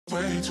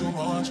way too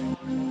much.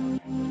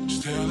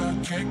 Still I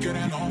can't get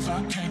enough,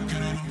 I can't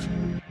get enough.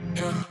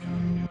 Yeah.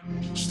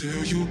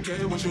 Still you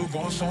get what you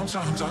want,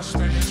 sometimes I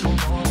stay too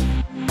long.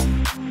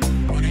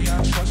 Money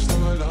I trust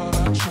over love,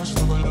 I trust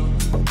over love.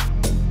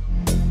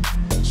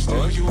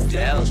 Still you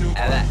get what you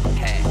want.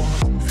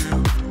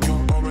 Feel your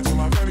aura to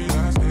my very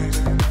last days.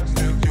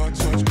 Feel your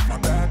touch, my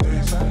bad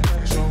days.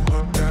 Show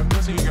up that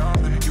pussy on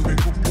me. You been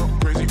cooped up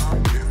crazy,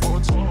 I'm here for a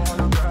tour on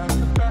the back.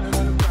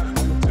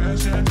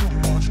 Tension too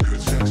much,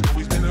 good sex,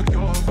 always been a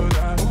cure for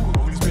that.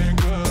 Always been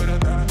good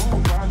at that.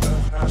 I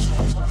love that.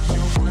 Sometimes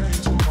you're way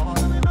too hard.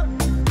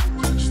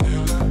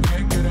 Still I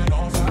can't get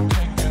enough, I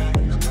can't get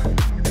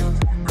enough.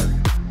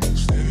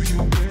 Still you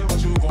get what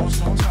you want,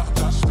 sometimes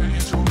I stay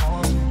too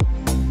much.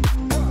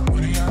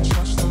 Money I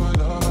trust over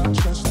love, I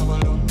trust over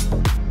love.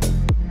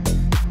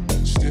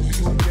 Still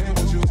you get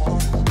what you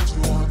want, what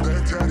you want.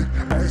 Back tatted,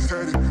 ass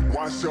tatted,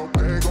 watch your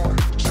bag on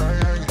it, chain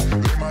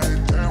hanging, lay my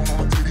head down on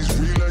my titties,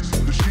 relax,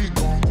 the sheet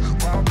gone.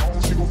 Round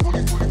on, she go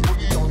fully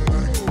on the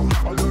night.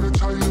 I love that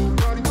tight little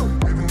body,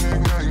 every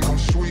nigga, I'm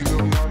sweet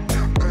little night.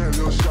 Bad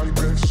little shawty,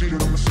 back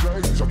seated on the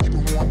stage. I keep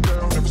it one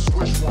down, never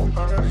switch one.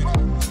 Hey,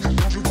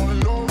 don't you fall in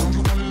love, don't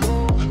you fall in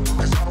love?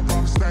 Cause I don't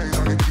promise things I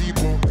can keep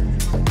up.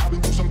 I've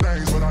been through some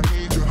things, but I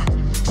need you.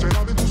 Said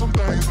I've been through some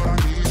things, but I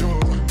need you.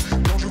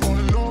 Don't you fall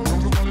in love,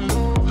 don't you fall in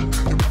love?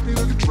 You love me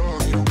like a drug,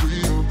 you know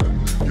real.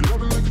 You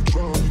love me like a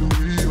drug, you know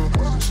real.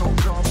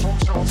 Sometimes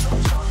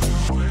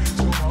Way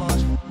too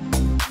much.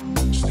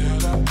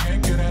 Still I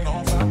can't get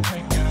enough, I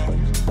can't get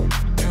enough.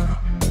 Yeah.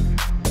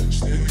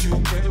 Still you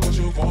get what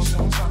you want,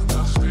 sometimes I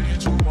stay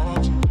too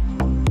much.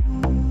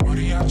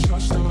 Money I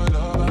trust over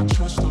love, I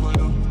trust over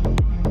love.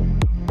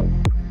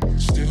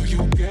 Still you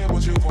get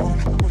what you want,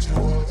 what you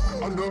want.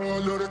 I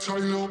love that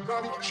tight little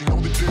body. She know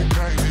the dick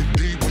game, hit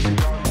deep when she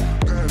ride.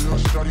 Bad little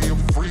shawty, I'm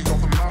a freak off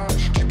the line.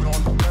 She keep it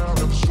on the ground,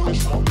 never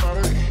switch one.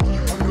 Hey,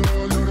 I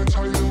love that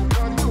tight little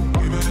body.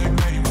 Give it a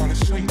name, call it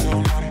sweet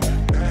little money.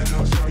 Bad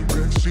little shawty,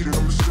 back seated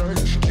on the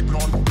stage. She keep it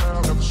on the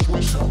ground, never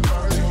switch one.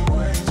 Hey, You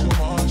way too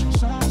much.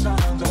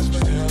 Sometimes I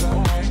still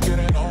I can't get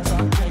enough, I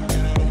can't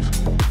get enough.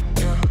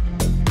 Yeah.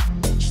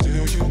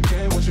 Still you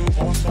get what you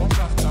want,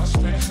 sometimes I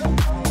stay too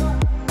much.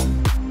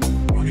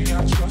 Money I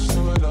trust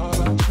over love,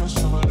 I trust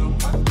over love.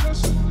 I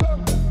trust over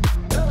love.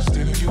 Yeah.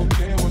 Still you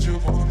get what you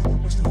want,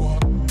 what you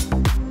want.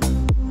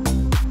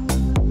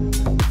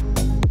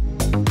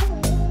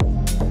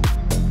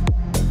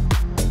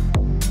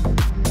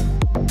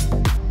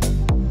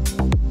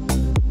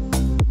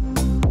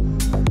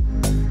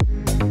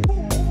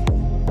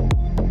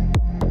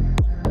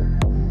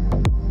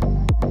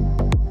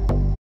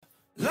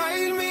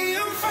 Light me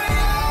on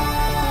fire,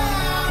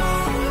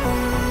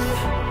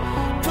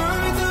 put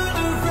me through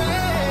the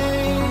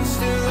rain,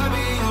 still I'll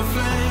be your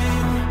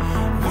flame.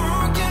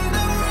 Walking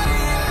the way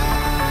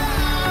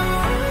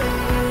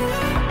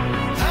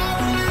I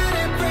won't let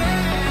it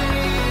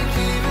break,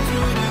 even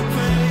through the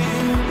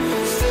pain,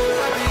 still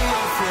I'll be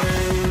your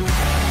flame.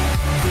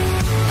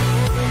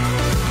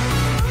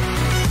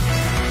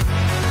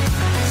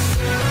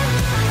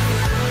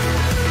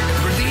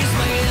 Release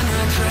my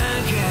inner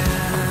dragon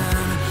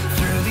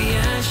through the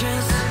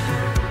ashes.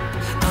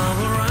 I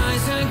will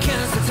rise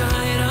against the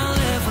tide. I'll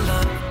level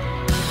up,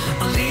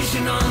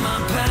 unleashing all my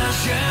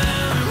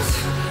passions.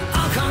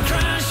 I'll come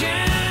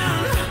crashing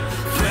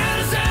through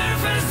the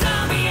surface.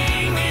 I'll be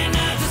aiming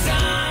at the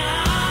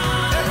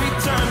sun. Every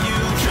time you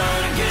try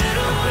to get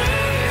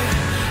away,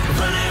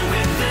 running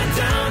with the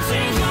doubts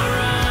in your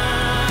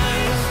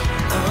eyes,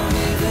 I'll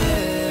be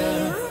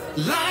there.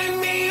 Light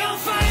me on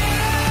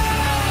fire,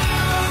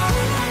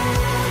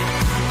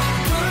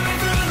 put me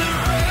through the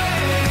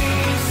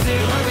rain,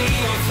 still I'll be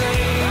your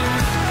flame.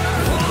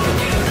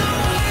 Walking the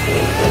way,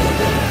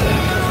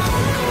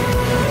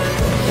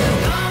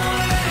 I won't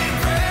let it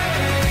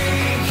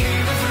break,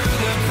 even through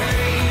the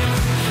pain,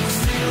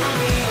 still I'll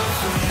be your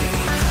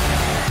flame.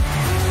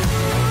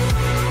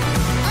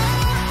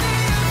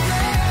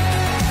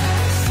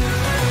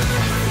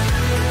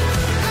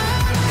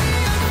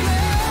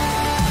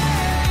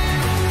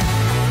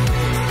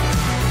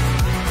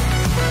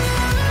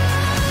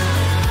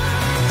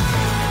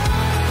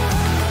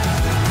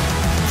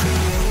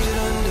 Created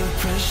under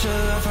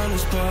pressure, I found a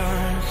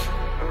spark.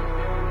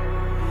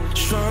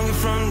 Stronger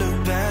from the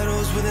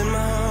battles within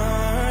my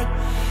heart.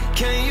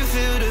 Can you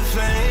feel the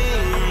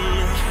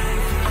flame?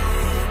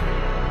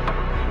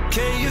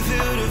 Can you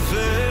feel the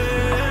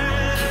flame?